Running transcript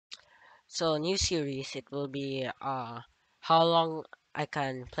So new series, it will be how long I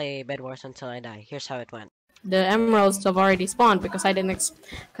can play Bed Wars until I die. Here's how it went. The emeralds have already spawned because I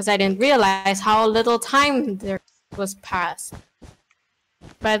didn't realize how little time there was passed.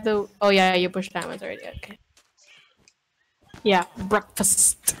 Oh yeah, you pushed diamonds already. Okay. Yeah,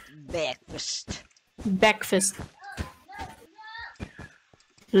 breakfast, Breakfast. breakfast,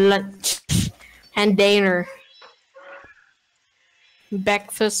 lunch, and dinner.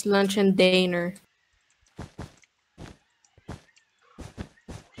 Breakfast, lunch, and dinner.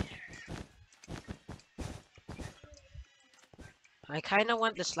 I kinda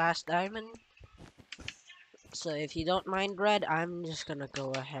want this last diamond. So if you don't mind Red, I'm just gonna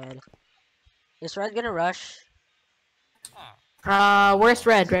go ahead. Is Red gonna rush? Where's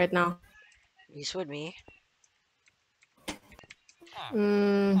Red right now? He's with me.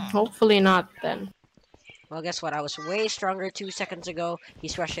 Hopefully not then. Well, guess what? I was way stronger 2 seconds ago.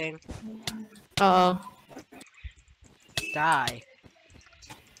 He's rushing. Uh oh. Die.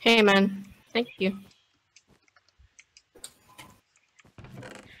 Hey man, thank you.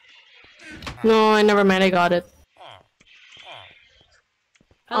 No, I never mind. I got it.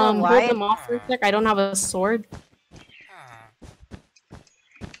 Hello, Hold Wyatt. them off for a sec. I don't have a sword.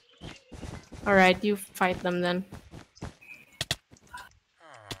 Alright, you fight them then.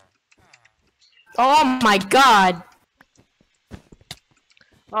 Oh my god!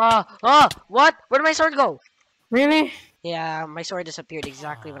 What? Where did my sword go? Really? Yeah, my sword disappeared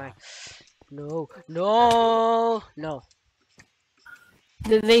exactly when I... No, no, no.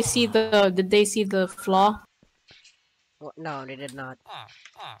 Did they see the flaw? No, they did not.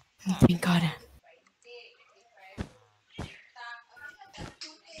 Thank god.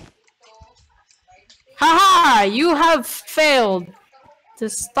 Haha! You have failed to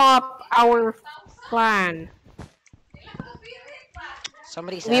stop our plan.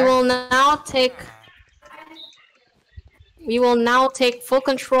 Somebody's We there. will now take full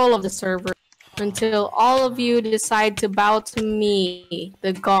control of the server until all of you decide to bow to me,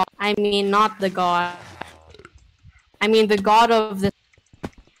 the god. I mean, not the god. I mean, the god of the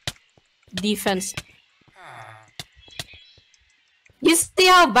defense. You see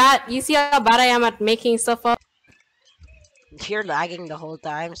how bad I am at making stuff up? You're lagging the whole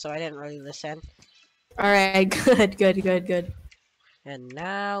time, so I didn't really listen. Alright, good. And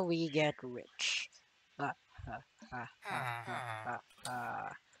now we get rich. Ah, ah, ah, ah, ah, ah.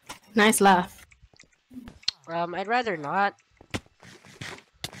 Nice laugh. I'd rather not.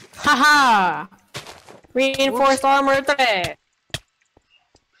 Haha! Reinforced armor threat!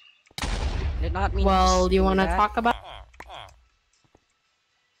 Did not mean Well, to do you do want to that. talk about?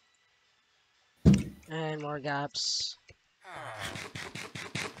 And more gaps.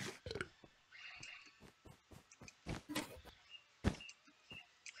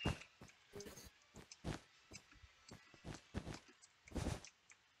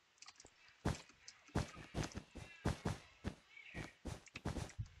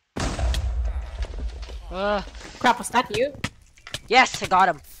 Crap, was that you? Yes, I got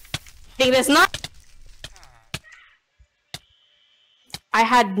him. Think this not. I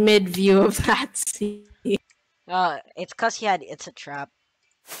had mid view of that. See. It's cause it's a trap.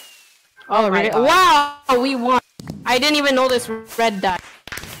 Oh, my really? God. Wow, we won. I didn't even know this red died.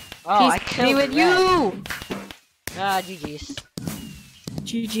 Oh, He's I killed with Red. you. GG's.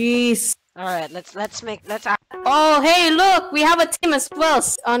 GG's. Alright, let's Oh, hey, look, we have a team as well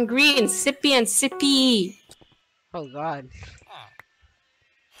on green. Sippy and Sippy. Oh god.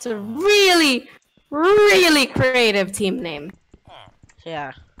 It's a really, really creative team name.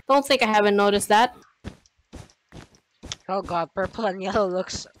 Yeah. Don't think I haven't noticed that. Oh god, purple and yellow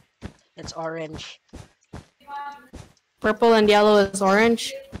looks... It's orange. Purple and yellow is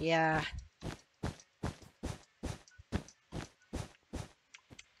orange. Yeah.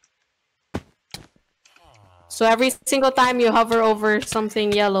 So every single time you hover over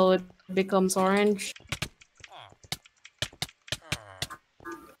something yellow, it becomes orange.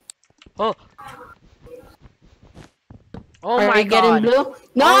 Oh! Oh Are my you getting god. blue? Oh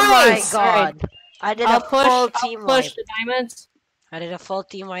Nice! my god. Alright. I did I'll a full push team wipe. the diamonds. I did a full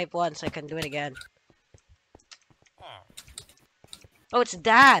team wipe once. I can do it again. Oh, it's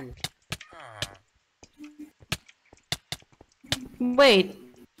Dan. Wait.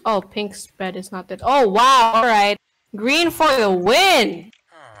 Oh, pink's bed is not dead. Oh, wow. Alright. Green for the win!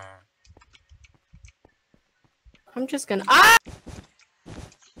 I'm just gonna... Ah!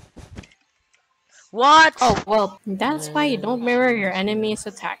 What? Oh, well, that's why you don't mirror your enemy's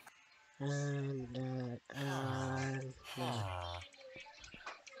attack.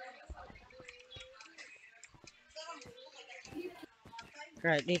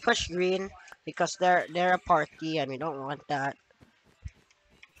 Right, we push green because they're a party and we don't want that.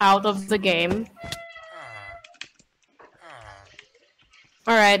 Out of the game.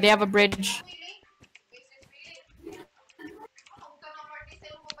 Alright, they have a bridge.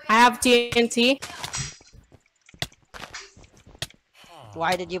 I have TNT.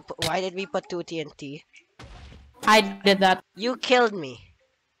 Why did we put 2 TNT? I did that. You killed me.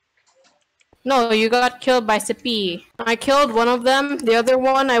 No, you got killed by Sippy. I killed one of them. The other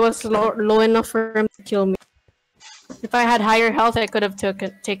one, I was low enough for him to kill me. If I had higher health, I could have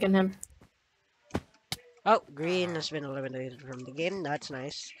taken him. Oh, green has been eliminated from the game. That's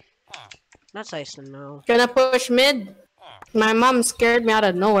nice. That's nice to know. Gonna push mid. My mom scared me out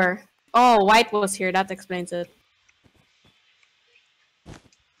of nowhere. Oh, white was here. That explains it.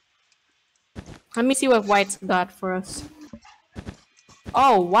 Let me see what white's got for us.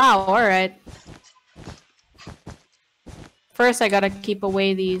 Oh, wow. Alright. First, I gotta keep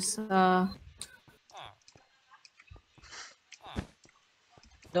away these,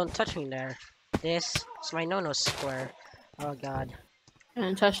 Don't touch me there. This is my no-no square. Oh god.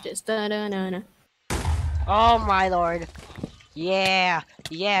 and touch this. Da-da-da-da. Oh my lord. Yeah.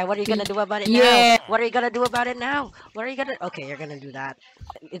 Yeah, what are you gonna do about it Yeah. now? What are you gonna do about it now? What are you gonna... Okay, you're gonna do that.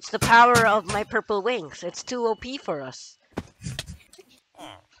 It's the power of my purple wings. It's too OP for us.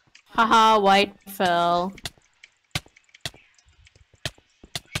 Haha, white fell.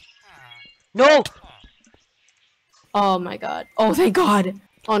 No! Oh my god. Oh, thank god.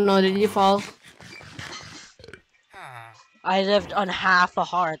 Oh no, did you fall? I lived on half a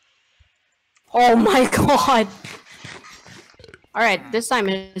heart. Oh my god. Alright, this time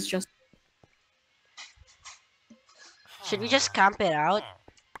it's just... Should we just camp it out?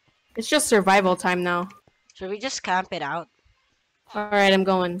 It's just survival time now. Should we just camp it out? Alright, I'm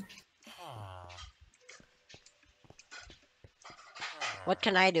going. What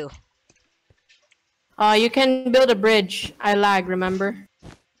can I do? You can build a bridge. I lag, remember?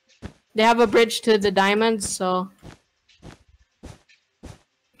 They have a bridge to the diamonds, so...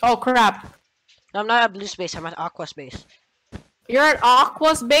 Oh crap. No, I'm not at blue space, I'm at aqua space. You're at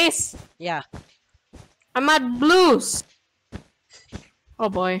Aqua's base? Yeah. I'm at Blue's. Oh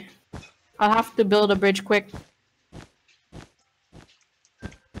boy. I'll have to build a bridge quick.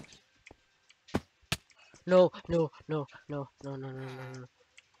 No, no, no, no, no, no, no, no, no.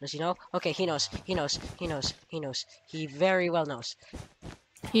 Does he know? Okay, he knows. He knows. He knows. He knows. He very well knows.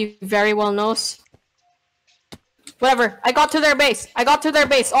 He very well knows. Whatever. I got to their base. I got to their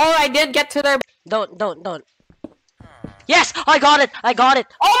base. Oh, I did get to their base. Don't. Yes! I got it! I got it!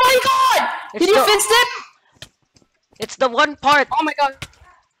 Oh my god! It's Did you the- fix it? It's the one part! Oh my god.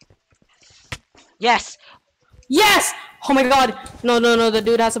 Yes! Yes! Oh my god. No, no, no. The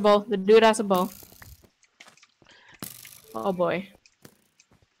dude has a bow. The dude has a bow. Oh boy.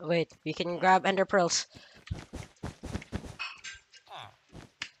 Wait, we can grab ender pearls.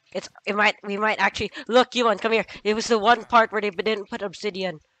 We might actually look, Yuan, come here. It was the one part where they didn't put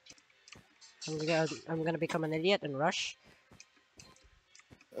obsidian. I'm gonna become an idiot and rush.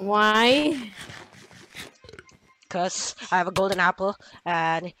 Why? Cause I have a golden apple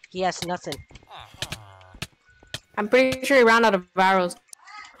and he has nothing. I'm pretty sure he ran out of arrows.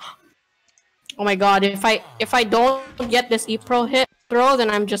 Oh my god, if I don't get this E-Pro hit throw,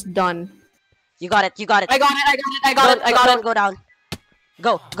 then I'm just done. You got it, you got it. I got it, I got it, I got it. Go down.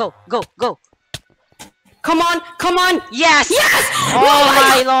 Go. Come on! Yes! Yes! Oh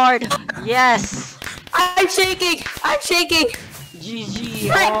my lord! Yes! I'm shaking! GG!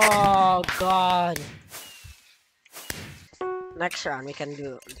 Frick! Oh god! Next round we can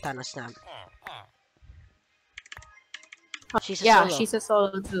do Thanos Snap. She's a Yeah, solo. she's a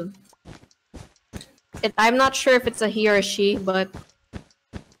solo too. I'm not sure if it's a he or a she, but...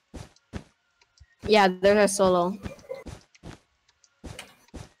 Yeah, they're a solo.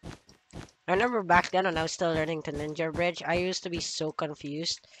 I remember back then when I was still learning to Ninja Bridge, I used to be so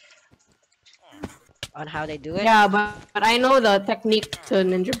confused on how they do it. Yeah, but I know the technique to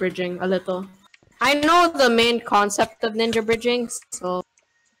ninja bridging a little. I know the main concept of ninja bridging, so...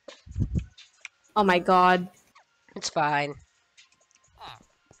 Oh my god. It's fine.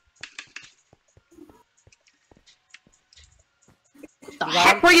 What the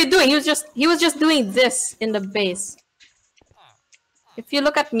heck were you doing? He was just doing this in the base. If you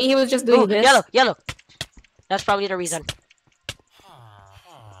look at me, he was just doing Ooh, this. yellow! That's probably the reason.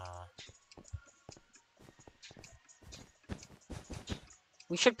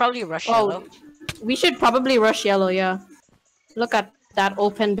 We should probably rush yellow. We should probably rush yellow, yeah. Look at that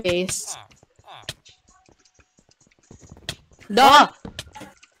open base. Done! Ah!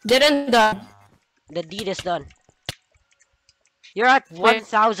 Didn't done. The deed is done. You're at Wait.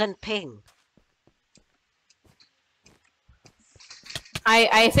 1000 ping.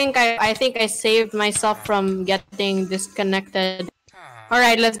 I think I saved myself from getting disconnected. All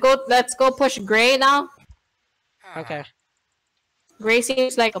right, let's go push Gray now. Okay. Gray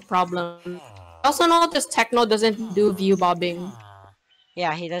seems like a problem. I also noticed Techno doesn't do view bobbing.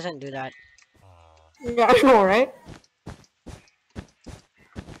 Yeah, he doesn't do that. Yeah, I know, right?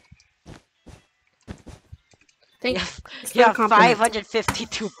 Thanks for You the have compliment.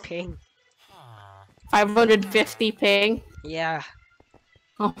 552 ping. 550 ping. Yeah.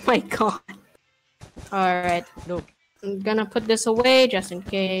 Oh my god. Alright. No. I'm gonna put this away just in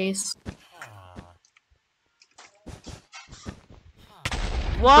case.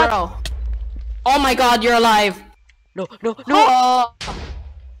 What? Bro. Oh my god, you're alive. No. Oh.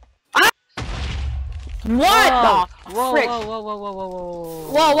 Ah! What Whoa. the Whoa, frick?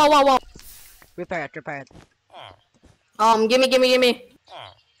 Whoa. Repair it. Gimme.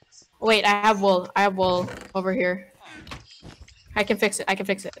 Wait, I have wool over here. I can fix it.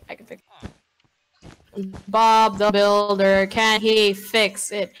 Bob the Builder, can he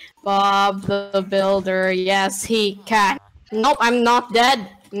fix it? Bob the Builder, yes he can. Nope, I'm not dead,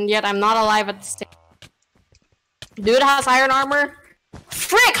 and yet I'm not alive at the same. Dude has iron armor.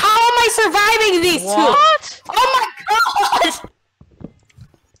 Frick, how am I surviving these two? What? Oh my god!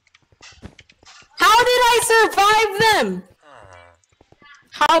 How did I survive them?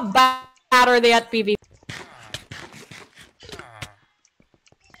 How bad are they at PvP?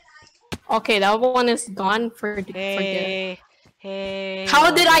 Okay, that one is gone for Hey.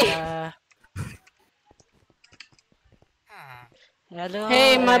 How did I? Hello.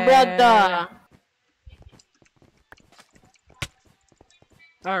 Hey, my brother.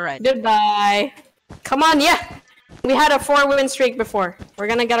 All right. Goodbye. Come on, yeah. We had a 4-win streak before. We're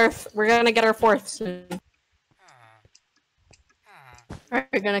gonna get our 4th soon. Alright,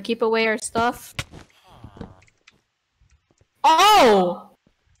 we're gonna keep away our stuff. Oh!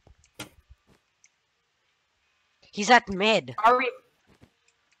 He's at mid. Are we?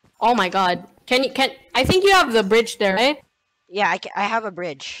 Oh my god. I think you have the bridge there, right? Yeah, I have a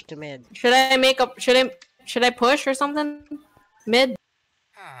bridge to mid. Should I push or something? Mid?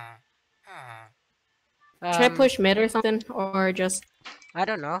 Should I push mid or something? Or just I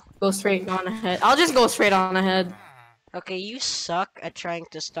don't know. go straight on ahead? I'll just go straight on ahead. Okay, you suck at trying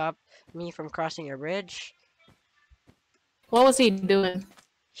to stop me from crossing your bridge. What was he doing?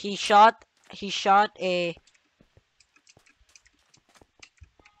 He shot a...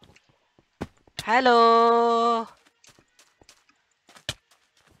 Hello!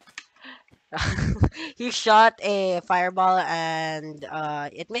 He shot a fireball and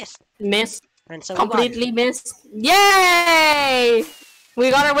it missed. Missed. And so we won. Completely missed. Yay!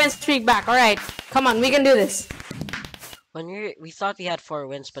 We got our win streak back. Alright. Come on, we can do this. We thought we had 4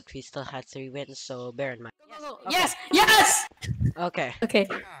 wins, but we still had 3 wins, so bear in mind. Yes! Yes! Okay. Okay.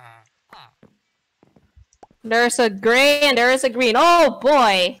 There's a gray and there is a green. Oh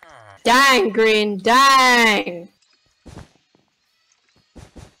boy! Dang, green. Dang!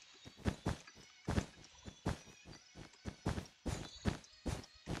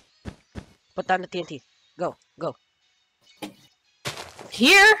 Put down the TNT. Go.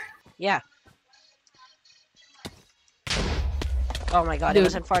 Here? Yeah. Oh my god, Dude. it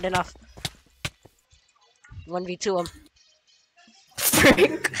wasn't far enough. 1v2 him.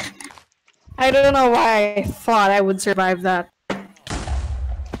 Frick. I don't know why I thought I would survive that.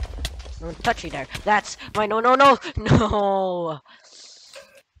 Don't touch me there. That's my no. Oh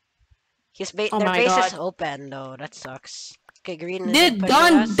their my base god. is open though. That sucks. Okay, green is Did pushing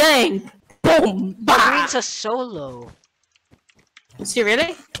done us. dang! Boom! But Bah! green's a solo. Is he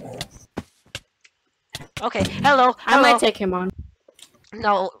really? Okay, hello. I might take him on.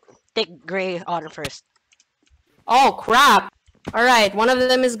 No, take gray on first. Oh crap! Alright, one of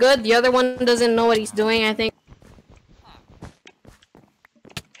them is good, the other one doesn't know what he's doing, I think.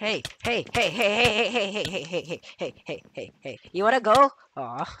 Hey. You wanna go?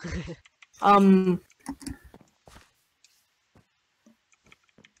 Aw.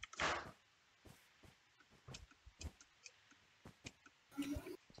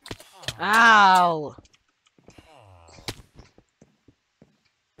 Ow!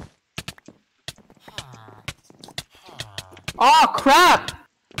 Oh crap!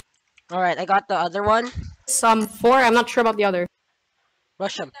 Alright, I got the other one. Some 4, I'm not sure about the other.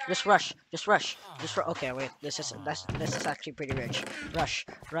 Rush him. Just rush. Okay, wait. This is actually pretty rich. Rush.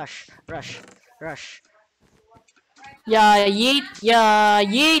 Yeah,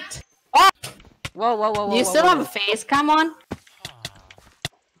 yeet! Oh! Whoa. Do you still have a face cam on?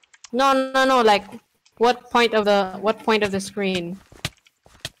 No, like, What point of the screen?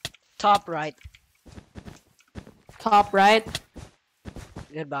 Top right. Top right.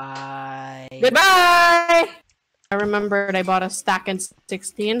 Goodbye. Goodbye! I remembered I bought a stack in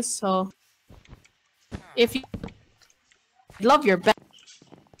 16, so if you love your bed.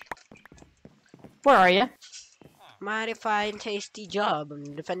 Where are you? Mighty fine, tasty job.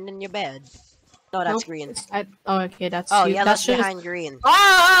 I'm defending your bed. No, that's green. Oh, okay, that's Oh, you. yellow's That's just behind green.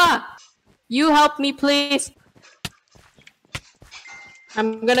 ah! You help me, please.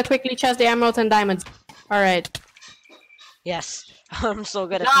 I'm gonna quickly chest the emeralds and diamonds. All right. Yes, I'm so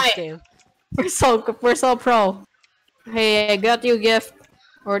good at this game. We're so pro. Hey, I got you a gift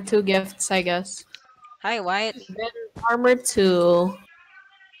or 2 gifts, I guess. Hi, Wyatt. Then armor 2.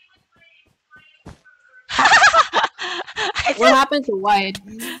 What happened to Wyatt?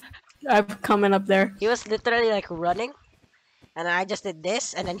 I'm coming up there. He was literally like running, and I just did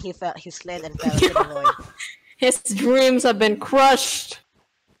this, and then he fell. He slid and fell into the void. His dreams have been crushed.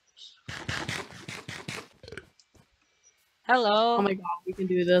 Hello. Oh my god, we can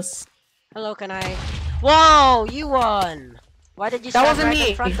do this. Hello, can I? Whoa, you won! Why did you stand right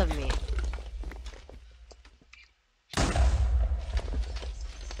in front of me?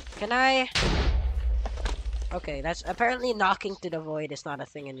 Can I? Okay, that's apparently knocking to the void is not a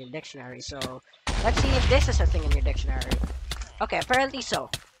thing in your dictionary, so let's see if this is a thing in your dictionary. Okay, apparently so.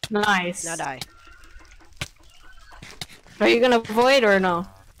 Nice. Now die. Are you gonna void or no?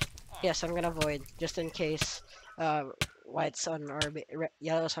 Yes, I'm gonna void, just in case white's on our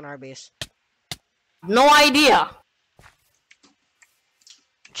yellow's on our base. No idea.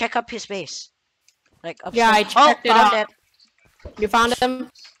 Check up his base. Like upstairs. Yeah, I checked it out. Found it. You found him?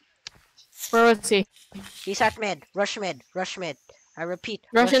 Where was he? He's at mid. Rush mid. Rush mid. I repeat.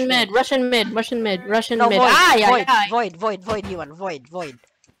 Russian mid. Russian mid. Russian mid. Russian no, mid. Void, Ah, yeah, void, yeah. void, void, void, you want void, void.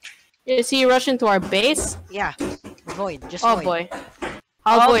 Is he rushing to our base? Yeah, void, just Oh void. boy.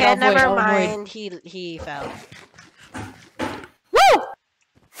 I'll void, okay, I'll void, never I'll mind. void. He fell. Woo!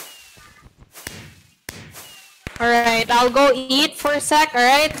 Alright, I'll go eat for a sec,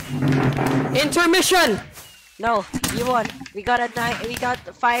 alright? Intermission! No, you won. We got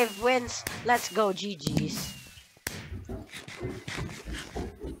 5 wins. Let's go, GG's.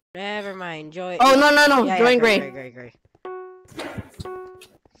 Never mind, Joy. Oh, no. Yeah, Join gray. Gray.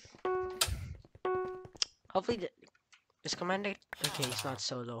 Hopefully, is Commander? Okay, he's not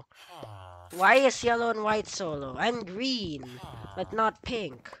solo. Why is yellow and white solo? I'm green, but not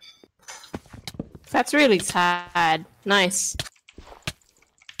pink. That's really sad. Nice.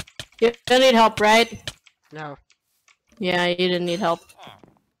 You don't need help, right? No. Yeah, you didn't need help.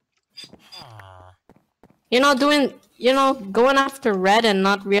 Going after red and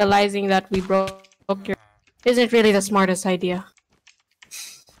not realizing that we broke your isn't really the smartest idea.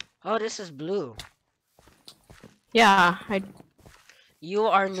 Oh, this is blue. Yeah, You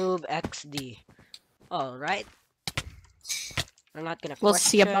are noob XD. All right. I'm not gonna. We'll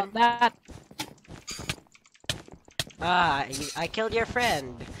see about that. Ah, I killed your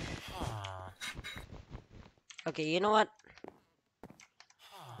friend. Okay, you know what?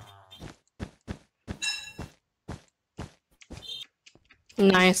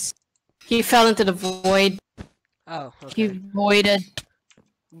 Nice. He fell into the void. Oh, okay. He voided.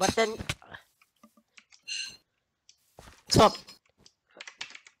 But then, What's up?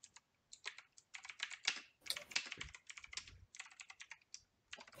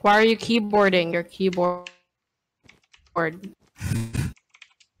 Why are you keyboarding your keyboard?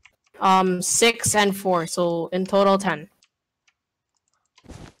 6 and 4, so in total 10.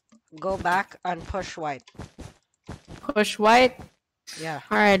 go back and push white. Push white. Yeah.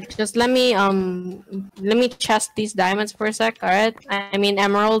 Alright, just let me chest these diamonds for a sec, alright? I mean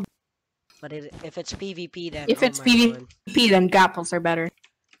emerald. But if it's PvP, then If oh it's my PvP, God. then gapples are better.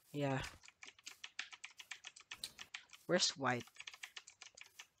 Yeah. Where's white?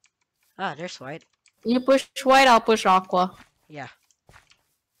 Ah, there's white. You push white, I'll push aqua. Yeah.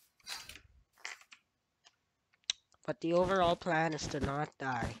 But the overall plan is to not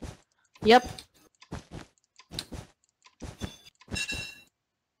die. Yep.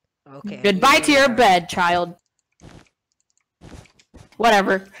 Okay. Goodbye to your bed, child.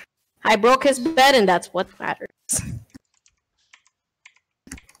 Whatever. I broke his bed and that's what matters.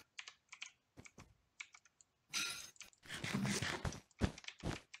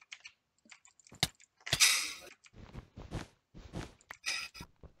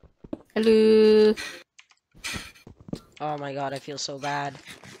 Hello. Oh my God, I feel so bad.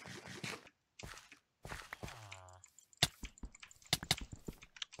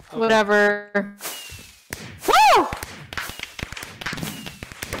 Okay. Whatever. Woo!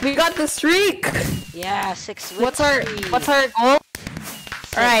 We got the streak. Yeah, 6 What's victories. our goal?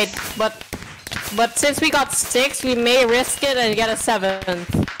 6. Alright, but since we got 6, we may risk it and get a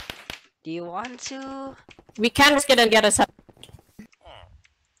 7th. Do you want to? We can risk it and get a 7th.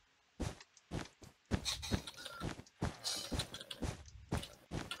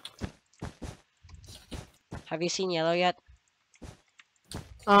 Have you seen yellow yet?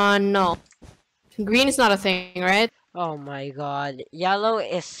 No. Green is not a thing, right? Oh my god. Yellow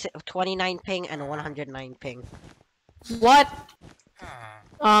is 29 ping and 109 ping. What?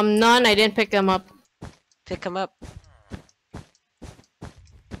 None. I didn't pick them up. Pick him up.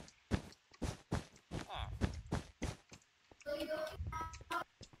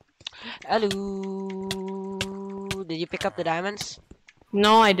 Hello. Did you pick up the diamonds?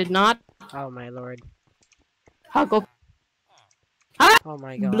 No, I did not. Oh my lord. I'll go. Ah! Oh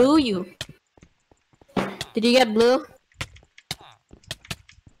my god. Blue you. Did you get blue?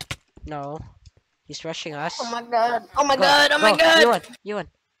 No. He's rushing us. Oh my god. Oh my Go, god. Oh my go. god. You won.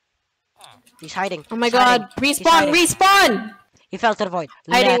 He's hiding. Oh my He's god. hiding. He's Respawn. hiding. Respawn. He fell to the void.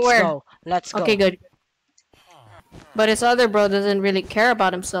 Hiding Let's where? go. Let's go. Okay, good. But his other bro doesn't really care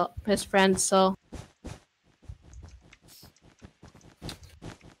about himself, his friends, so.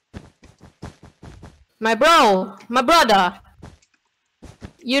 My brother.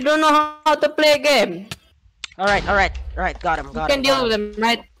 You don't know how to play a game. Alright. Got him. You Got can him. deal with him,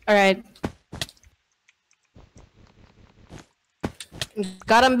 right? Alright.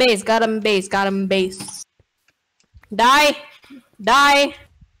 Got him base. Die.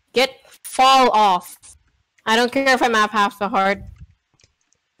 Fall off. I don't care if I'm at half the heart.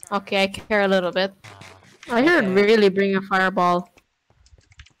 Okay, I care a little bit. I should really bring a fireball.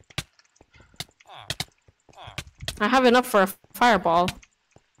 I have enough for a fireball.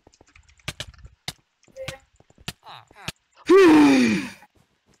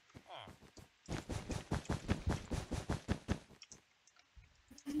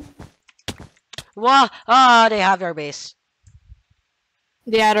 Whoa! Ah, they have our base.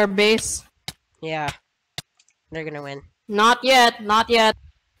 They at our base. Yeah. They're gonna win. Not yet. Oh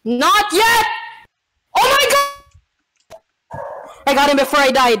my god! I got him before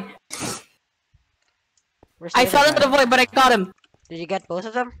I died. Where's I the fell other into the guy? void, but I got him. Did you get both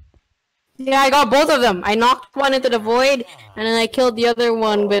of them? Yeah, I got both of them. I knocked one into the void, and then I killed the other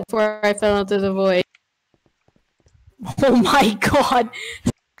one before I fell into the void. Oh my god.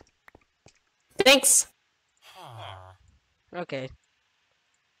 Thanks. Okay.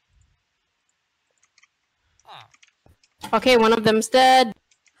 Okay, one of them's dead.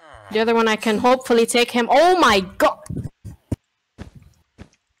 The other one I can hopefully take him. Oh my god.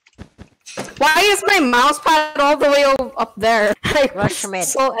 Why is my mouse pad all the way up there? Rush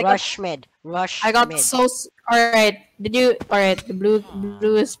mid. Rush I got mid. so. Alright, Alright, the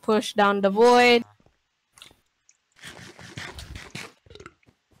blue is pushed down the void.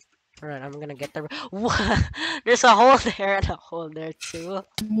 Alright, I'm gonna get the. What? There's a hole there and a hole there too.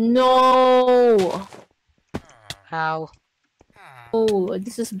 No! How? Oh,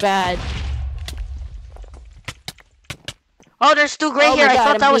 this is bad. Oh, there's two gray Oh here. my I God,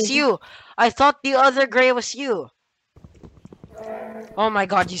 thought that I'm was being- you. I thought the other gray was you. Oh my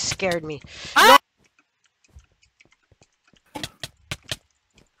god, you scared me. Ah!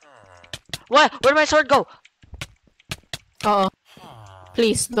 What? Where'd my sword go? Uh oh.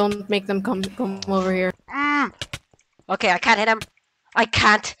 Please don't make them come over here. Okay, I can't hit him. I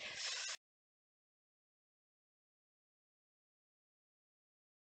can't.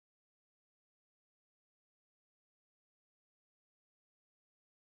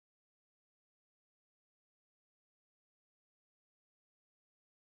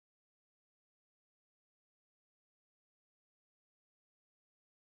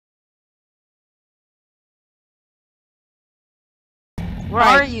 Where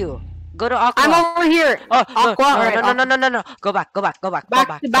Right. are you? Go to Aqua. I'm over here. Oh, no, Aqua. Alright, no. Go back. back to Go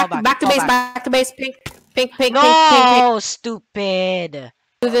base. back. Back to base. Pink. No, stupid.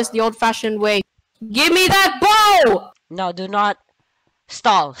 Do this the old-fashioned way. Give me that bow. No, do not.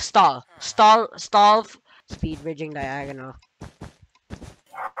 Stall. Speed bridging diagonal.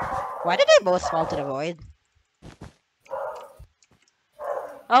 Why did they both fall to the void?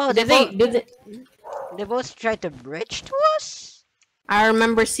 Oh, Did they? they both tried to bridge to us? I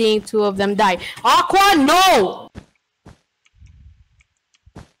remember seeing two of them die. Aqua, no!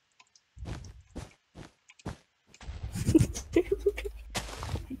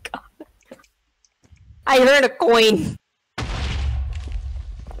 I heard a coin.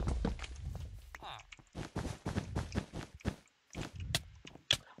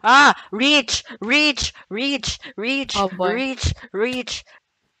 Ah, reach, Oh, boy. reach.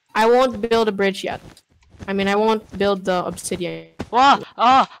 I won't build a bridge yet. I mean, I won't build the obsidian.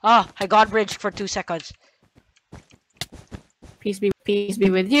 I got bridge for 2 seconds. Peace be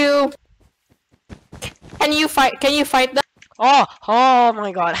with you. Can you fight them? Oh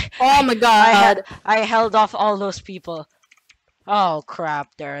my god. Oh my god. I held off all those people. Oh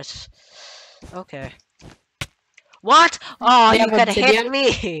crap, there's... Okay. What? Oh, They you have could hit obsidian?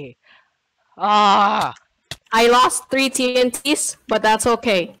 me! Ah! I lost 3 TNTs, but that's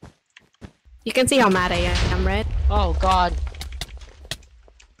okay. You can see how mad I am, right? Oh god.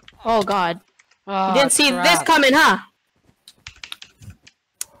 Oh god. Oh, You didn't see this crap. coming, huh?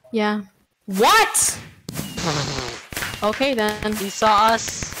 Yeah. What? Okay then. You saw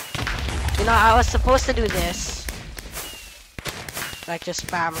us. You know, I was supposed to do this. Like, just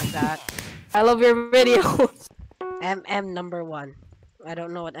spam like that. I love your videos. MM number 1. I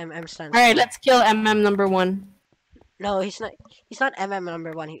don't know what MM stands Alright, for. let's kill MM number 1. No, he's not MM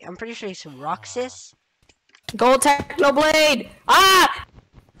number 1. I'm pretty sure he's Roxas. Go Technoblade! Ah!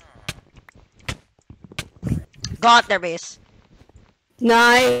 Got their base.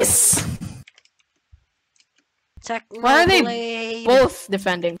 Nice! Why are they TECHNOBLADE. both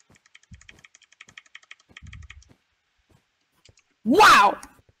defending? Wow!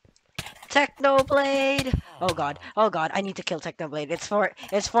 TECHNOBLADE. Oh god, I need to kill TECHNOBLADE. It's for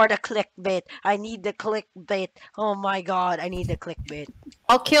the clickbait. I need the clickbait. Oh my god, I need the clickbait.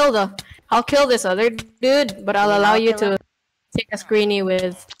 I'll kill this other dude, but I'll Yeah, allow I'll you kill to take a screeny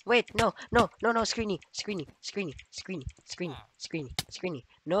with... Wait, no, screeny.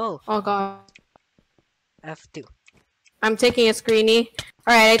 No, Oh god. F2. I'm taking a screeny.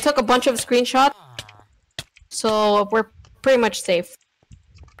 Alright, I took a bunch of screenshots. So we're pretty much safe.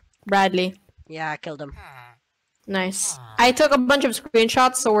 Bradley. Yeah, I killed him. Nice. I took a bunch of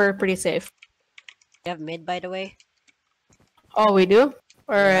screenshots, so we're pretty safe. You have mid, by the way? Oh, we do?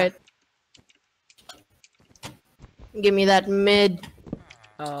 Alright. Give me that mid.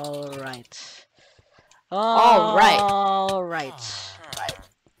 Alright. Alright.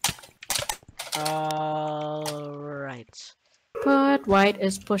 Alright. But white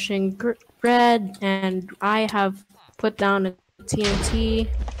is pushing red, and I have put down a TNT.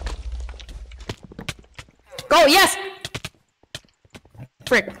 Go, yes!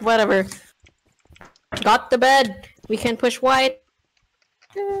 Frick, whatever. Got the bed. We can push white.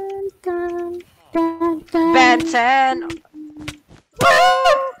 Dun, dun, dun, dun. Benton!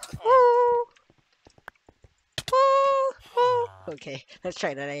 Okay, let's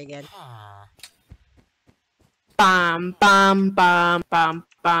try that again. Bam, bam, bam, bam,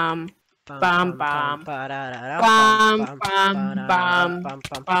 bam. Bam, bam.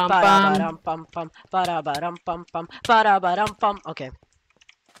 Okay.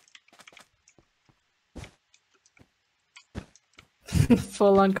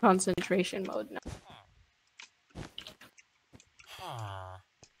 Full on concentration mode now.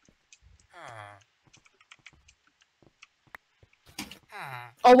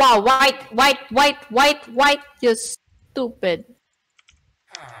 Oh wow, white, you stupid.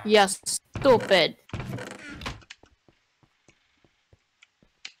 Yes, stupid.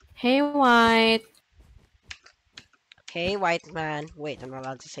 Hey, white. Hey, white man. Wait, I'm not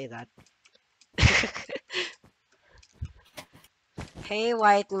allowed to say that. Hey,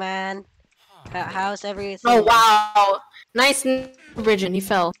 white man. How's everything? Oh wow, nice bridge, and he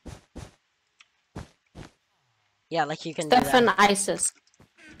fell. Yeah, like you can do Stefan that. Isis.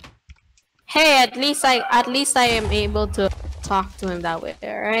 Hey, at least I am able to talk to him that way.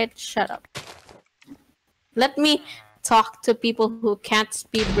 Alright, shut up. Let me talk to people who can't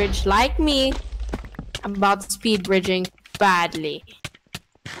speed bridge like me about speed bridging badly.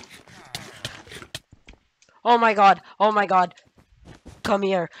 Oh my god. Come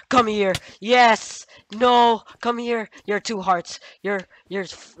here. Yes. No. Come here. You're 2 hearts. You're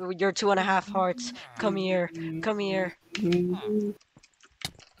 2.5 hearts. Come here.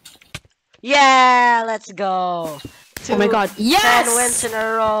 Yeah. Let's go. Oh my god. Yes! 10 wins in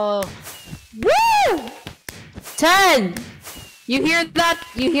a row. Woo! 10! You hear that?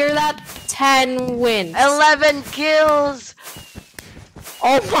 10 wins. 11 kills.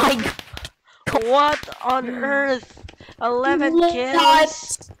 Oh my god. What on earth? 11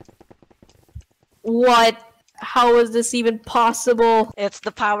 kills. What? How is this even possible? It's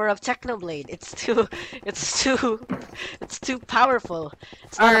the power of TECHNOBLADE. It's too powerful.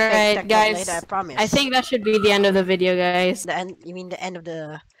 It's not a fake Alright, TECHNOBLADE, guys. I promise. I think that should be the end of the video, guys. The end. You mean the end of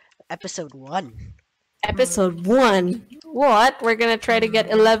the episode 1? Episode 1. What? We're gonna try to get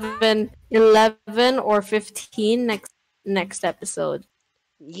 11 or 15 next episode.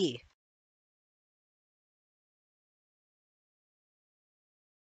 Yeah.